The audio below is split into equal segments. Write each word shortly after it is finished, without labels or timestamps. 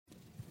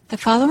The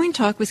following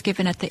talk was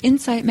given at the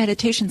Insight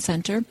Meditation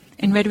Center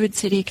in Redwood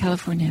City,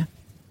 California.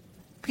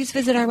 Please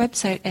visit our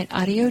website at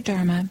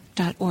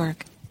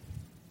audiodharma.org.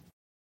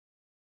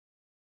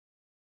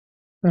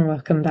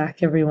 Welcome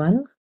back,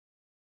 everyone.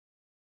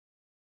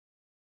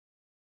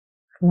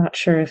 I'm not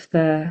sure if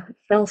the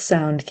bell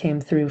sound came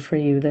through for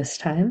you this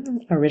time.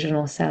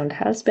 Original sound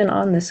has been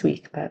on this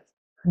week, but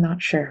I'm not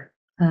sure.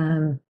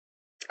 I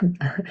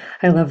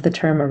love the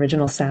term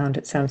original sound.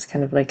 It sounds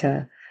kind of like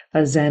a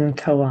Zen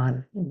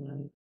koan.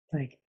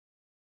 Like,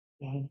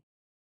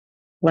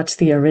 what's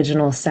the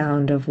original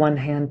sound of one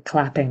hand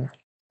clapping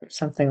or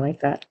something like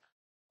that.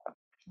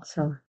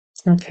 So,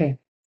 okay.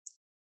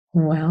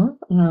 Well,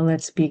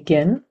 let's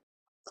begin.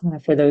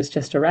 For those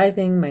just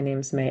arriving, my name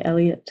is May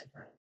Elliott,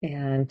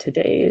 and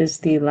today is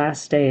the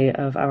last day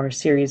of our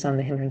series on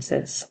the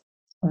hindrances.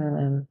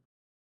 And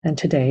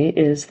today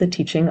is the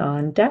teaching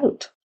on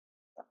doubt.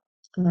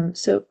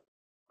 So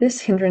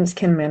this hindrance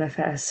can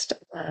manifest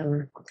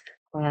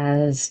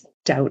as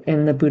doubt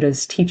in the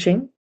Buddha's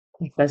teaching.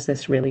 Like, does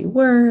this really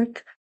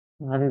work?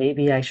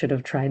 Maybe I should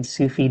have tried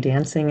Sufi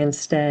dancing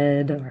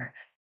instead, or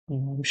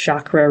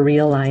chakra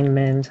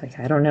realignment. Like,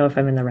 I don't know if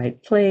I'm in the right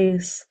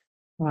place.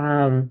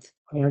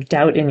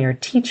 Doubt in your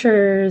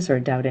teachers or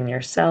doubt in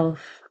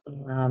yourself.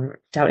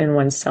 Doubt in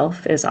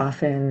oneself is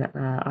often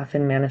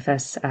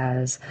manifests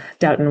as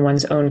doubt in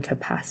one's own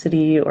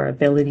capacity or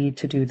ability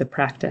to do the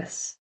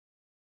practice.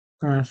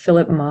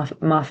 Philip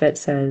Moffat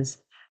says,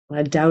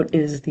 doubt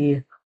is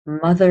the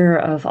mother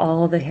of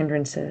all the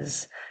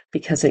hindrances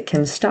because it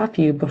can stop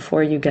you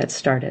before you get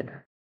started.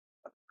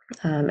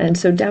 And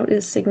so doubt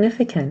is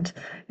significant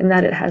in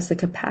that it has the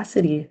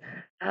capacity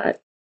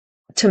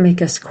to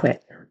make us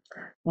quit.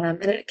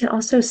 And it can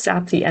also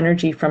sap the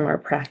energy from our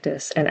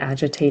practice and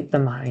agitate the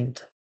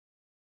mind.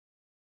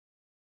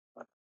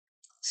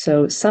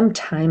 So some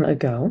time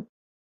ago,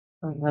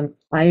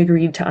 I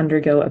agreed to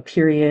undergo a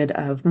period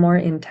of more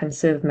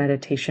intensive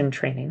meditation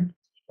training.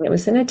 It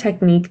was in a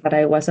technique that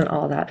I wasn't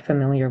all that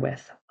familiar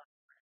with.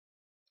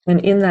 And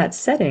in that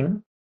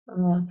setting,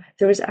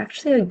 there was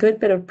actually a good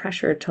bit of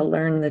pressure to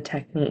learn the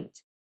technique.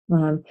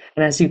 And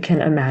as you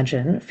can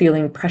imagine,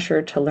 feeling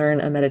pressure to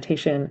learn a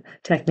meditation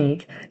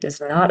technique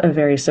is not a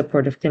very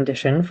supportive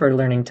condition for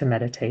learning to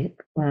meditate.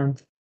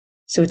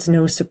 So it's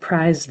no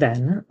surprise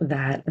then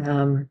that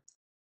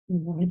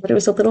but it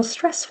was a little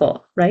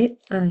stressful, right?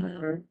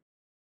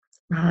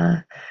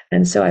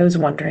 And so I was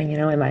wondering,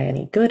 am I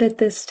any good at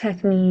this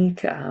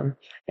technique? Am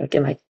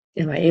I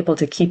able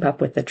to keep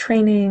up with the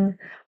training?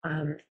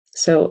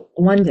 So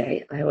one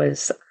day I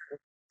was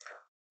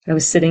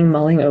sitting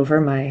mulling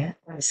over my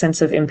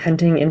sense of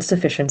impending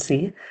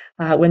insufficiency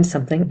when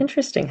something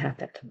interesting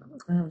happened.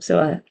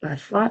 So a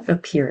thought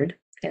appeared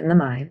in the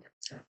mind,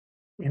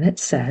 and it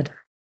said,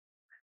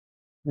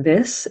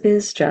 "This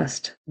is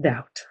just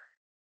doubt."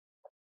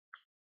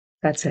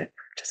 That's it.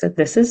 Just said,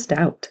 "This is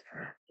doubt."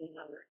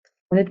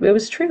 And it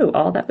was true.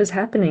 All that was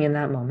happening in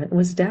that moment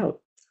was doubt.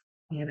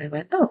 And I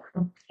went, oh,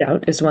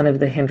 doubt is one of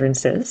the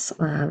hindrances.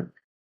 And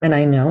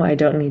I know I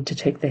don't need to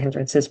take the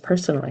hindrances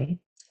personally.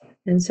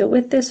 And so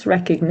with this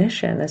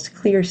recognition, this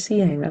clear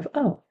seeing of,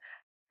 oh,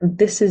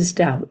 this is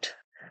doubt,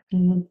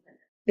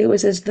 it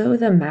was as though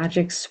the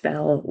magic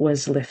spell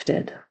was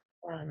lifted.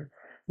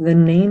 The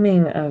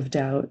naming of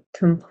doubt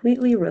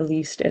completely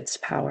released its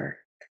power,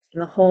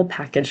 and the whole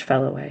package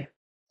fell away.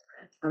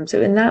 So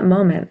in that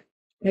moment,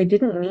 I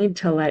didn't need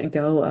to let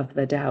go of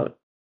the doubt.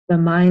 The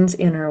mind's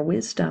inner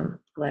wisdom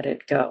let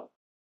it go.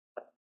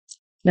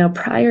 Now,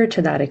 prior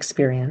to that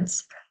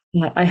experience,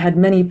 I had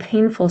many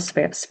painful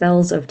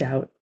spells of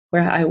doubt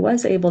where I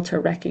was able to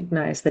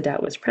recognize the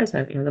doubt was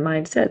present. The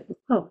mind said,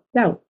 oh,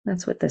 doubt,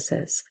 that's what this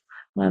is.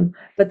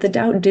 But the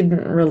doubt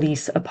didn't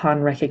release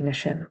upon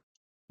recognition.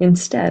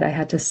 Instead, I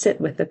had to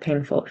sit with the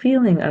painful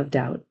feeling of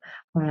doubt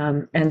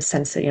and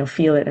sense it,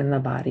 feel it in the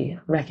body,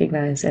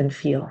 recognize and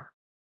feel.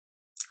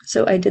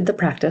 So I did the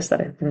practice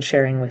that I've been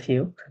sharing with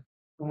you,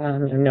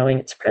 knowing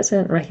it's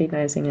present,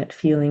 recognizing it,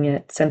 feeling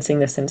it, sensing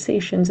the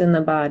sensations in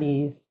the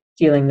body,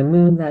 feeling the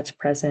mood that's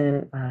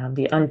present,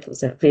 the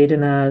unpleasant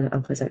Vedana,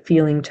 unpleasant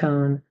feeling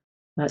tone.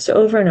 So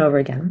over and over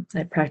again,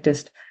 I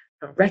practiced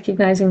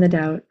recognizing the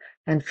doubt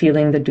and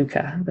feeling the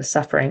dukkha, the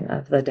suffering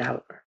of the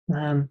doubt.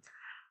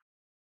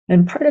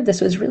 And part of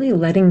this was really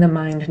letting the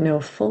mind know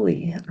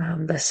fully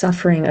the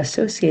suffering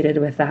associated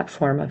with that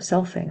form of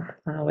selfing,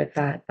 with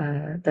that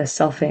the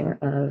selfing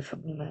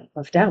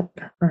of doubt.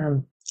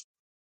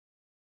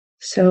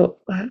 So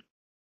I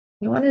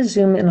want to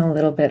zoom in a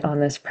little bit on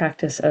this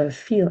practice of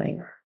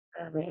feeling.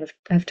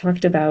 I've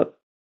talked about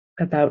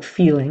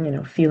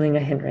feeling, feeling a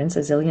hindrance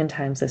a zillion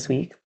times this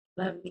week.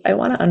 I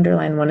want to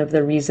underline one of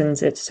the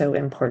reasons it's so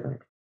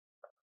important.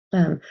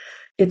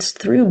 It's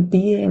through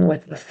being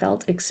with the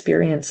felt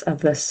experience of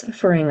the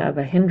suffering of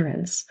a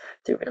hindrance,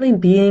 through really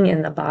being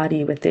in the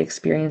body with the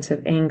experience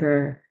of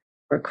anger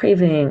or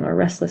craving or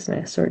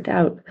restlessness or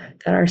doubt,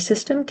 that our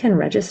system can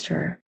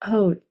register,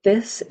 oh,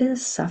 this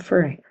is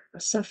suffering.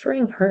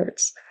 Suffering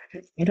hurts.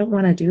 I don't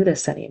want to do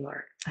this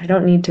anymore. I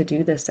don't need to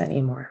do this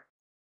anymore.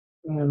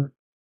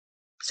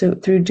 So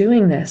through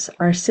doing this,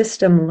 our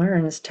system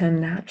learns to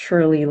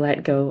naturally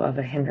let go of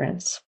a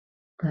hindrance.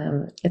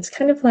 It's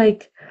kind of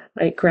like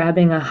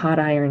grabbing a hot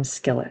iron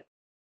skillet.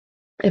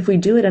 If we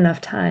do it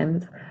enough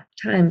times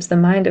the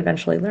mind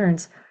eventually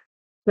learns,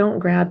 don't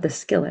grab the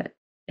skillet.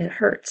 It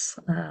hurts.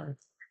 And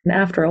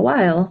after a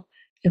while,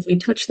 if we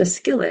touch the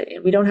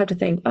skillet, we don't have to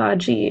think, oh,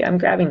 gee, I'm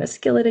grabbing the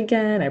skillet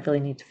again. I really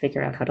need to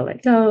figure out how to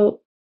let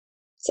go.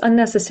 It's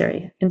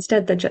unnecessary.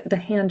 Instead, the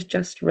hand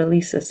just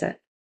releases it.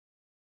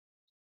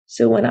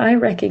 So when I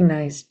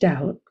recognize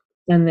doubt,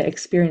 and the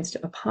experience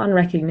upon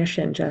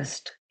recognition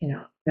just,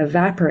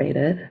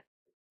 evaporated,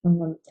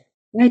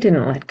 I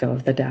didn't let go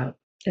of the doubt.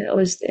 It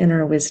was the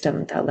inner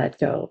wisdom that let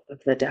go of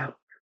the doubt.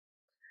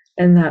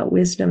 And that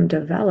wisdom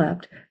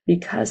developed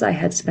because I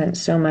had spent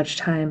so much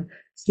time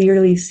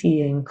clearly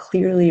seeing,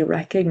 clearly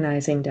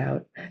recognizing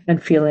doubt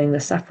and feeling the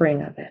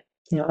suffering of it.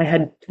 I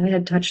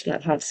had touched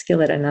that hot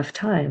skillet enough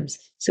times.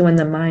 So when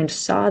the mind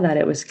saw that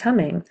it was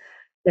coming,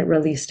 it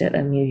released it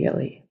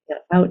immediately.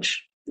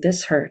 Ouch,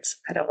 this hurts.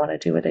 I don't want to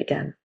do it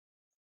again.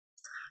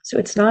 So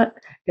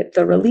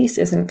the release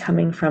isn't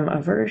coming from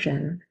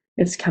aversion.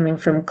 It's coming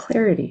from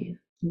clarity,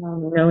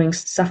 knowing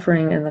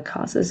suffering and the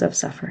causes of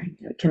suffering.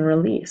 It can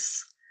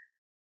release.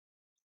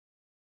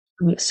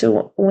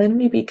 So when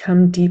we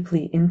become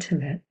deeply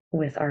intimate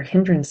with our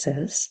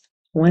hindrances,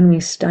 when we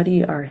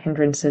study our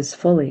hindrances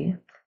fully,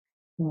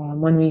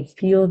 when we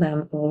feel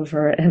them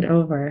over and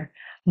over,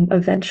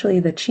 eventually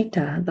the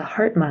citta, the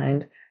heart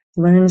mind,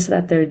 learns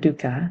that they're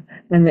dukkha,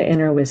 and the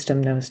inner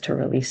wisdom knows to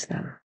release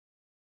them.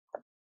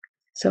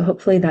 So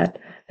hopefully that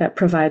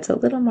provides a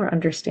little more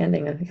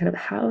understanding of kind of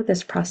how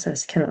this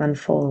process can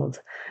unfold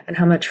and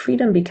how much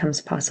freedom becomes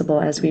possible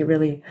as we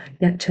really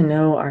get to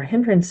know our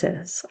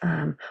hindrances.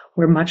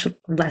 We're much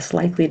less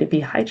likely to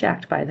be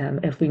hijacked by them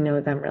if we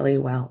know them really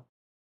well.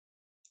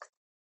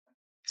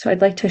 So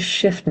I'd like to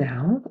shift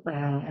now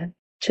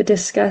to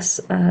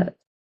discuss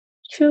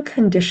two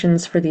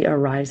conditions for the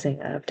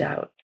arising of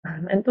doubt.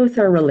 And both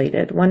are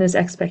related. One is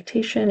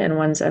expectation and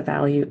one's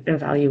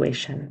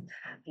evaluation.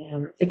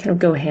 They kind of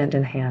go hand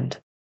in hand.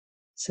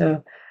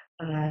 So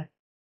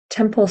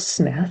Temple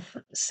Smith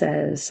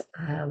says,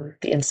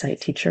 the insight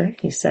teacher,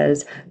 he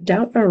says,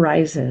 doubt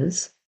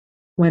arises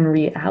when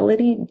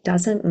reality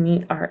doesn't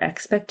meet our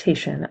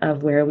expectation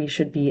of where we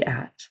should be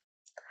at.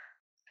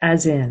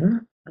 As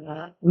in,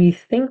 we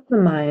think the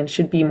mind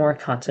should be more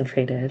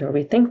concentrated, or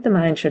we think the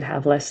mind should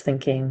have less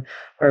thinking,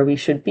 or we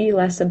should be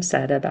less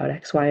upset about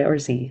X, Y, or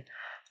Z.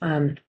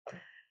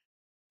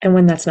 And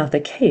when that's not the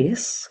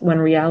case, when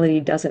reality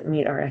doesn't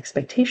meet our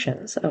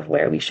expectations of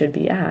where we should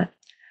be at,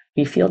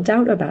 we feel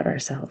doubt about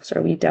ourselves,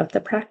 or we doubt the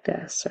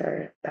practice,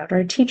 or about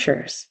our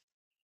teachers.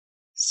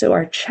 So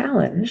our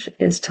challenge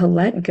is to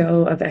let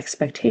go of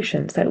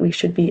expectations that we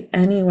should be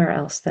anywhere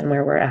else than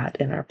where we're at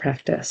in our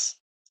practice.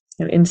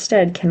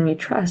 Instead, can we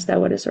trust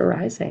that what is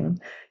arising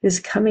is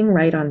coming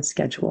right on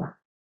schedule?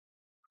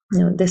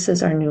 This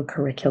is our new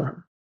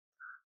curriculum.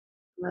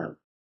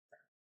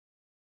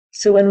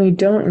 So when we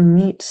don't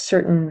meet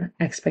certain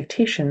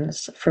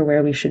expectations for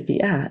where we should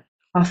be at,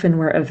 often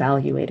we're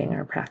evaluating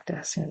our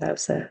practice. That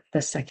was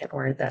the second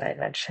word that I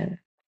mentioned.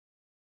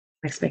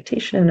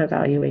 Expectation and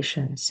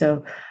evaluation.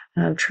 So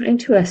trying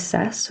to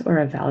assess or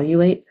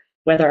evaluate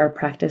whether our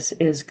practice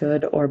is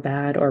good or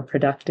bad or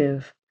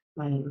productive,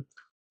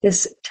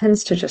 this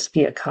tends to just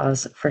be a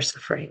cause for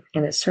suffering,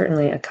 and it's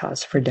certainly a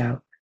cause for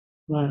doubt.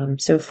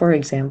 So for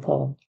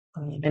example,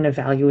 in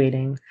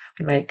evaluating,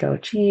 I might go,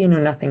 gee,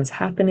 nothing's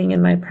happening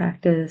in my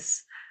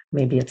practice.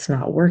 Maybe it's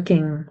not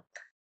working.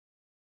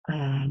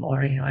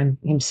 Or,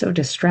 I'm so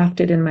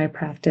distracted in my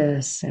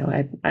practice.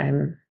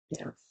 I'm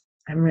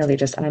really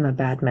I'm a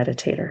bad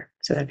meditator.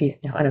 So that'd be,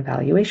 an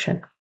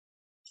evaluation.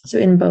 So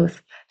in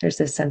both, there's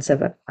this sense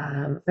of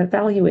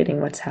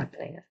evaluating what's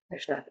happening.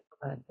 There's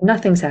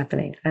nothing's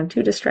happening. I'm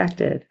too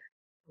distracted.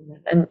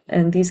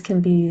 And these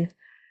can be,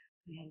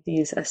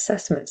 these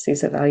assessments,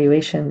 these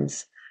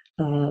evaluations,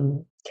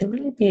 can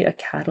really be a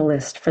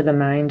catalyst for the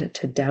mind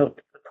to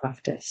doubt the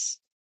practice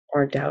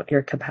or doubt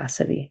your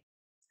capacity.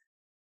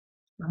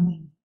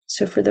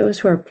 So for those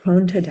who are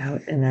prone to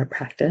doubt in their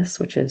practice,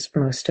 which is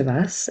most of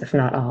us, if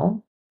not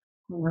all,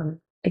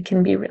 it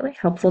can be really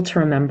helpful to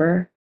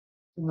remember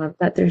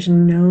that there's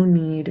no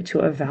need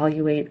to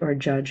evaluate or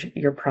judge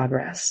your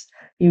progress.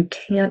 You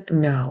can't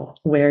know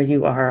where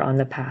you are on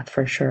the path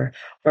for sure,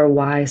 or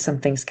why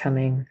something's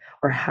coming,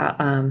 or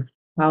how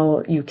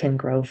you can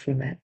grow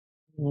from it.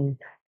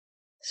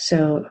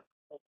 So,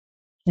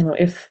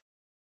 if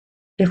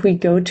we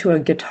go to a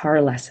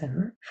guitar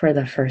lesson for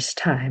the first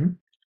time,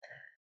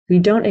 we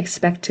don't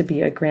expect to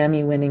be a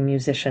Grammy-winning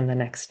musician the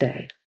next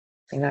day.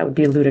 I think that would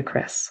be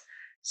ludicrous.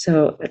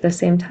 So at the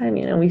same time,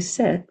 we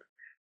sit,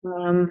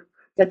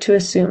 but to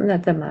assume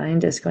that the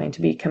mind is going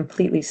to be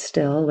completely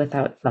still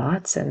without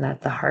thoughts and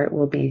that the heart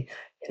will be,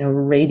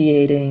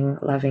 radiating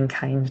loving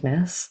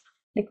kindness,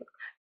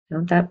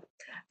 that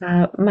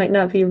might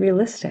not be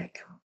realistic.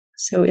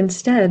 So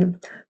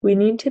instead, we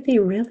need to be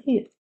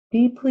really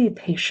deeply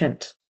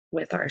patient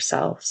with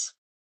ourselves.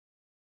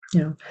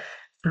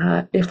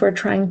 If we're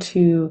trying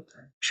to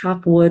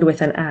chop wood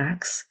with an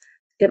axe,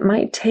 it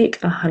might take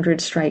 100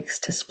 strikes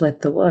to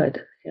split the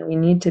wood. And we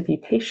need to be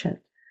patient.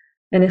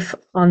 And if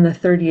on the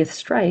 30th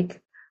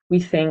strike, we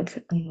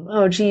think,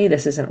 oh, gee,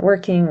 this isn't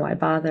working. Why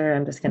bother?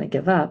 I'm just going to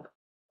give up.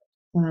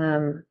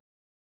 We're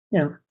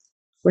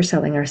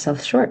selling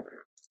ourselves short.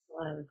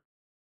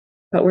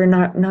 But we're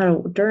not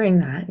during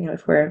that,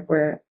 if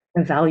we're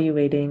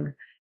evaluating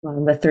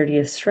the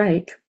 30th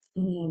strike,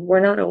 we're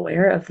not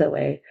aware of the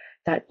way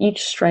that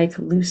each strike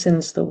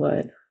loosens the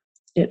wood.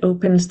 It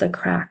opens the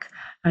crack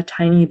a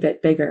tiny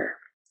bit bigger.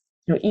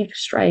 Each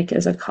strike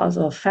is a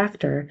causal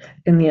factor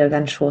in the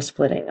eventual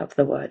splitting of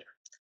the wood.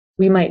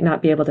 We might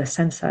not be able to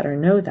sense that or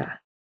know that,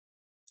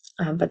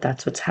 but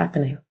that's what's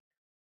happening.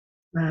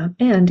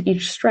 And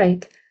each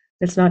strike,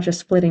 it's not just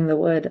splitting the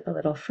wood a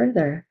little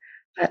further,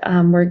 but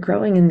we're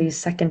growing in these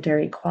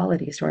secondary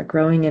qualities. We're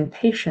growing in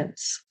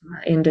patience,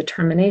 in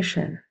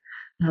determination.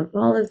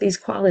 All of these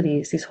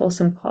qualities, these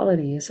wholesome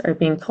qualities, are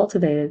being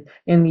cultivated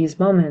in these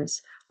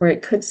moments where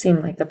it could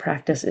seem like the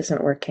practice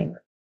isn't working.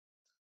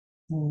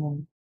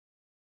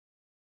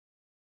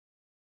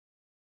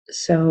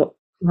 So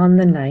on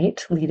the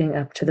night leading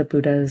up to the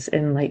Buddha's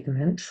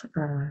enlightenment,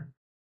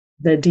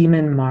 the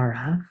demon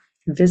Mara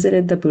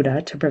visited the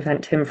Buddha to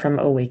prevent him from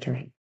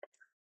awakening.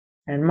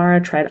 And Mara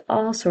tried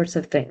all sorts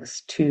of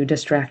things to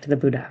distract the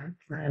Buddha.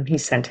 He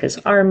sent his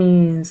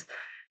armies,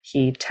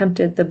 he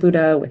tempted the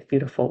Buddha with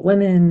beautiful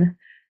women,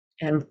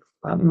 and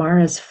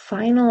Mara's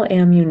final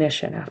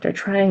ammunition, after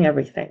trying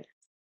everything,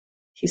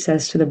 he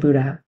says to the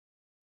Buddha,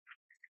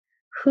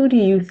 "Who do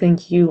you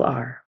think you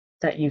are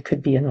that you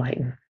could be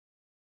enlightened?"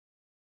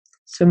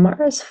 So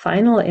Mara's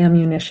final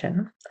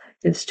ammunition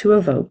is to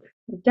evoke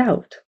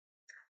doubt.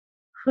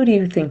 Who do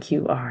you think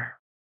you are?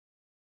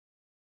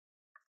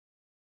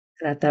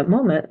 And at that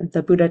moment,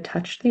 the Buddha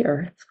touched the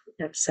earth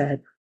and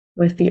said,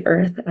 "With the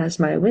earth as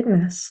my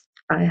witness,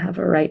 I have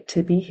a right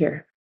to be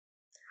here."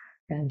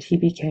 And he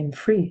became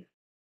free.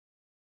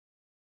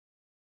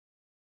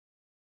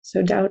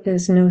 So doubt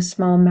is no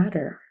small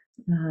matter.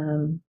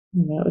 It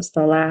was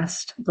the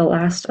last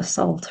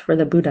assault for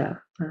the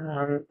Buddha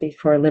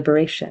before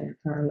liberation,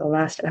 the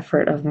last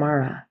effort of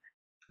Mara.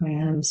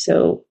 And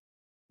so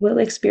we'll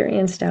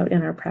experience doubt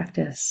in our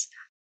practice.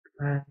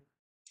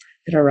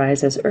 It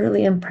arises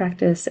early in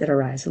practice. It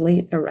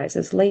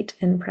arises late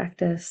in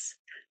practice.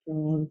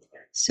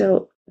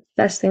 So the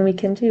best thing we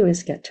can do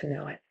is get to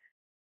know it.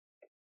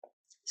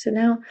 So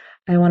now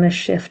I want to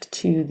shift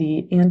to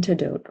the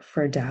antidote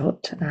for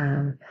doubt.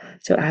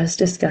 So as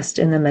discussed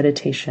in the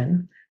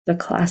meditation, the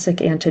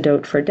classic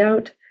antidote for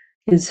doubt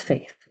is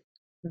faith,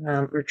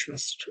 or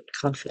trust,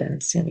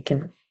 confidence. We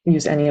can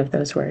use any of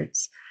those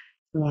words.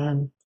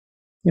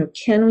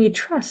 Can we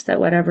trust that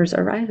whatever's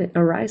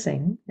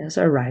arising is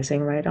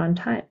arising right on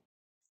time?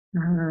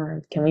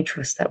 Can we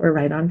trust that we're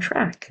right on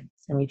track?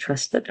 Can we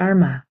trust the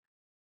Dharma?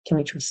 Can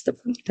we trust the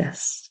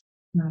practice?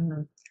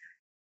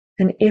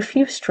 And if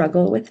you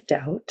struggle with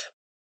doubt,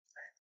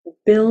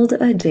 build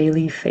a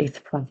daily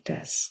faith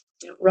practice.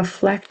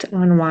 Reflect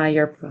on why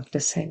you're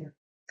practicing.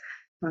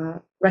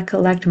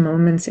 Recollect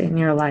moments in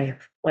your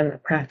life when the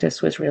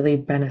practice was really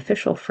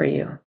beneficial for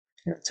you.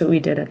 That's what we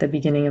did at the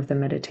beginning of the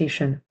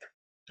meditation.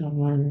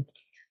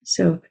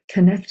 So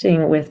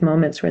connecting with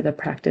moments where the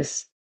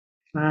practice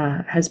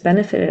has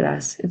benefited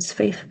us, it's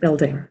faith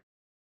building.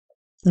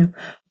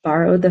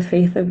 Borrow the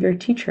faith of your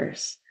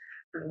teachers,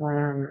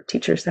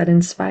 teachers that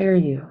inspire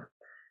you.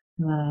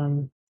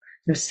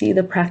 See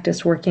the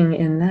practice working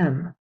in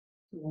them,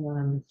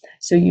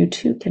 so you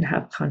too can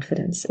have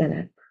confidence in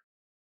it.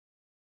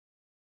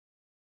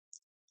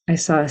 I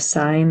saw a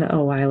sign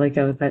a while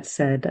ago that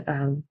said,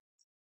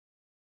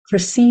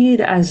 proceed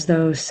as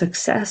though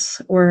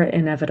success were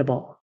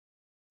inevitable.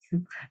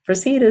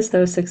 Proceed as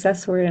though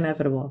success were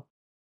inevitable.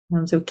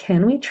 So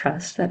can we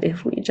trust that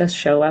if we just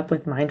show up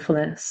with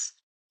mindfulness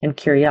and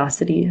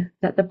curiosity,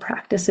 that the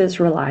practice is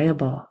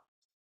reliable?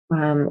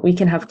 We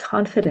can have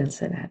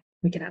confidence in it.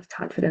 We can have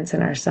confidence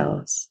in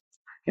ourselves.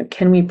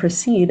 Can we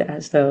proceed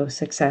as though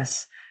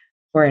success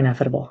were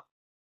inevitable?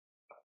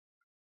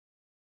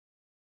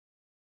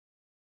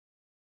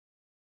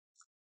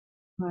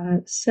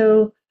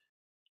 So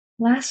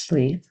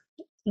lastly,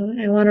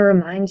 I want to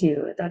remind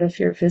you that if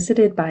you're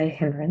visited by a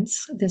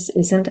hindrance, this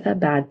isn't a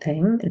bad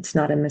thing. It's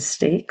not a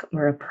mistake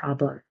or a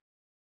problem.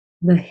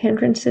 The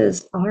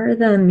hindrances are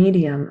the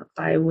medium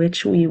by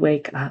which we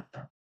wake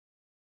up.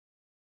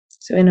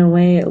 So in a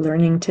way,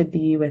 learning to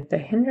be with the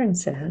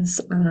hindrances,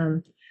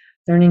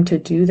 learning to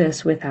do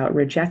this without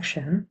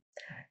rejection,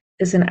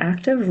 is an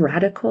act of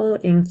radical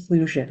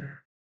inclusion.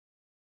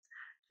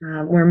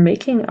 We're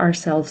making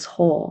ourselves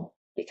whole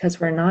because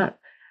we're not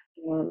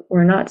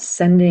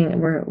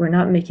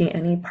making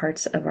any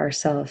parts of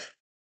ourselves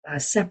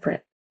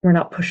separate. We're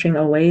not pushing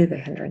away the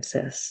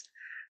hindrances.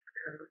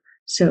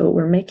 So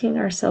we're making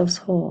ourselves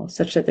whole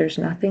such that there's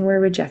nothing we're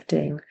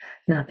rejecting,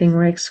 nothing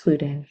we're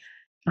excluding.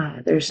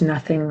 There's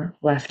nothing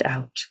left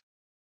out.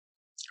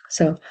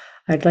 So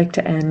I'd like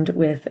to end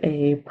with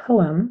a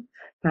poem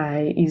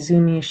by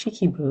Izumi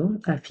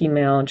Shikibu, a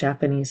female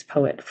Japanese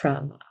poet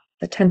from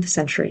the 10th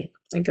century.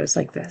 It goes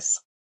like this.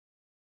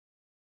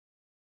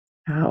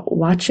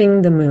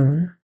 Watching the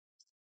moon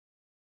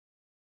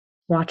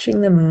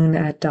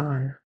at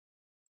dawn,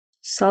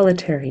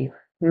 solitary,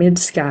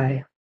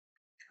 mid-sky,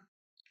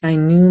 I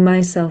knew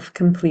myself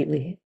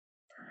completely,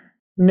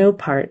 no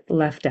part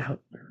left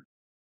out.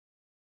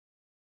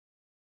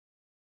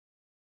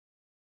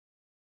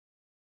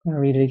 I'll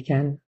read it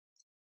again.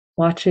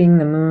 Watching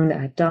the moon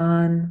at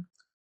dawn,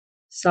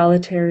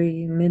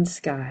 solitary,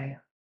 mid-sky,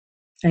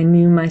 I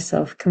knew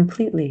myself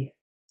completely,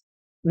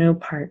 no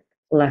part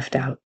left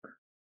out.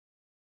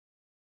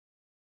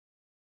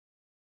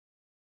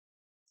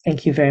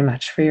 Thank you very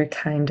much for your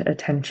kind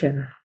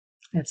attention.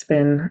 It's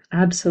been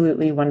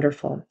absolutely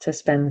wonderful to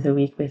spend the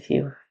week with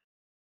you.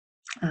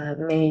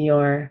 May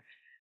your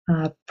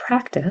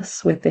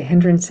practice with the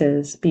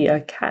hindrances be a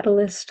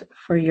catalyst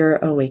for your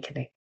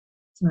awakening.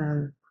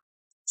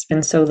 It's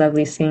been so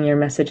lovely seeing your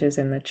messages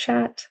in the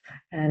chat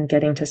and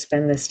getting to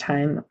spend this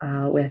time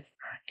with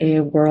a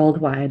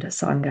worldwide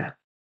Sangha.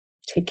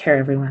 Take care,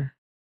 everyone.